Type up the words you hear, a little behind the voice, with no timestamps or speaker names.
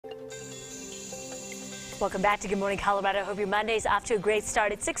Welcome back to Good Morning Colorado. Hope your Monday's off to a great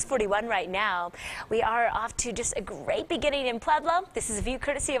start. It's 6:41 right now. We are off to just a great beginning in Pueblo. This is a view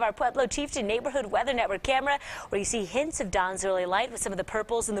courtesy of our Pueblo Chieftain Neighborhood Weather Network camera, where you see hints of dawn's early light with some of the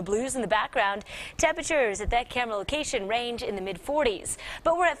purples and the blues in the background. Temperatures at that camera location range in the mid-40s.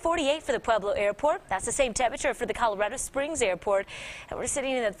 But we're at 48 for the Pueblo Airport. That's the same temperature for the Colorado Springs Airport. And we're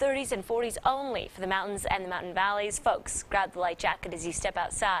sitting in the 30s and 40s only for the mountains and the mountain valleys. Folks, grab the light jacket as you step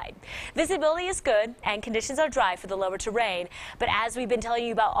outside. Visibility is good and conditions are dry for the lower terrain, but as we've been telling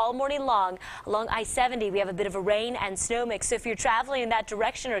you about all morning long, along I-70 we have a bit of a rain and snow mix, so if you're traveling in that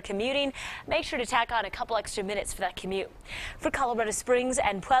direction or commuting, make sure to tack on a couple extra minutes for that commute. For Colorado Springs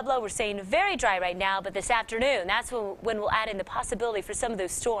and Pueblo, we're staying very dry right now, but this afternoon, that's when we'll add in the possibility for some of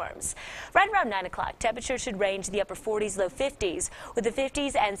those storms. Right around 9 o'clock, temperatures should range in the upper 40s, low 50s, with the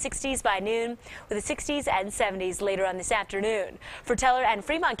 50s and 60s by noon, with the 60s and 70s later on this afternoon. For Teller and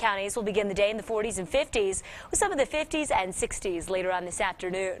Fremont counties, we'll begin the day in the 40s and 50s, with some of the 50s and 60s later on this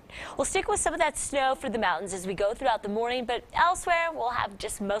afternoon. We'll stick with some of that snow for the mountains as we go throughout the morning, but elsewhere we'll have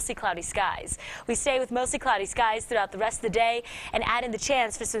just mostly cloudy skies. We stay with mostly cloudy skies throughout the rest of the day and add in the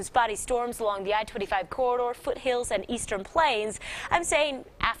chance for some spotty storms along the I-25 corridor, foothills, and eastern plains. I'm saying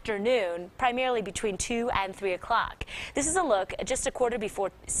afternoon, primarily between 2 and 3 o'clock. This is a look at just a quarter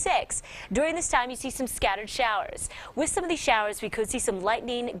before 6. During this time, you see some scattered showers. With some of these showers, we could see some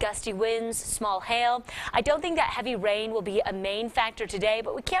lightning, gusty winds, small hail. I don't think that heavy rain will be a main factor today,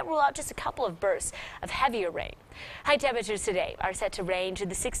 but we can't rule out just a couple of bursts of heavier rain. High temperatures today are set to range in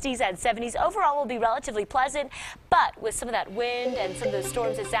the 60s and 70s. Overall will be relatively pleasant, but with some of that wind and some of those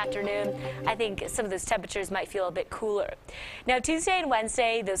storms this afternoon, I think some of those temperatures might feel a bit cooler. Now Tuesday and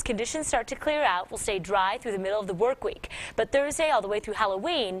Wednesday, those conditions start to clear out. We'll stay dry through the middle of the work week, but Thursday all the way through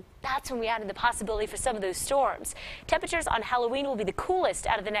Halloween, that's when we add in the possibility for some of those storms. Temperatures on Halloween will be the coolest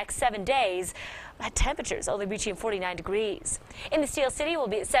out of the next 7 days. That temperatures only reaching 49 degrees. In the Steel City, we'll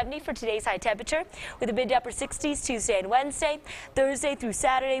be at 70 for today's high temperature, with the mid to upper 60s Tuesday and Wednesday. Thursday through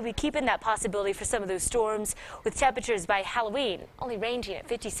Saturday, we keep in that possibility for some of those storms, with temperatures by Halloween only ranging at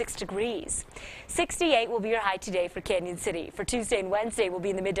 56 degrees. 68 will be your high today for Canyon City. For Tuesday and Wednesday, we'll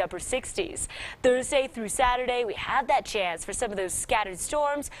be in the mid to upper 60s. Thursday through Saturday, we have that chance for some of those scattered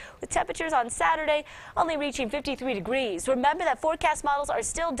storms, with temperatures on Saturday only reaching 53 degrees. Remember that forecast models are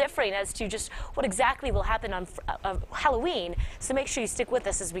still differing as to just what exactly will happen on Halloween, so make sure you stick with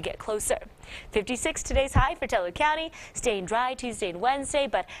us as we get closer. 56 today's high for Teller County, staying dry Tuesday and Wednesday,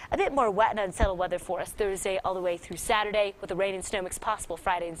 but a bit more wet and unsettled weather for us Thursday all the way through Saturday, with a rain and snow mix possible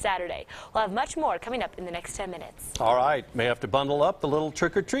Friday and Saturday. We'll have much more coming up in the next 10 minutes. All right, may have to bundle up the little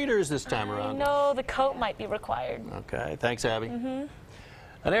trick-or-treaters this time around. No, the coat might be required. Okay, thanks, Abby.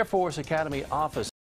 An Air Force Academy office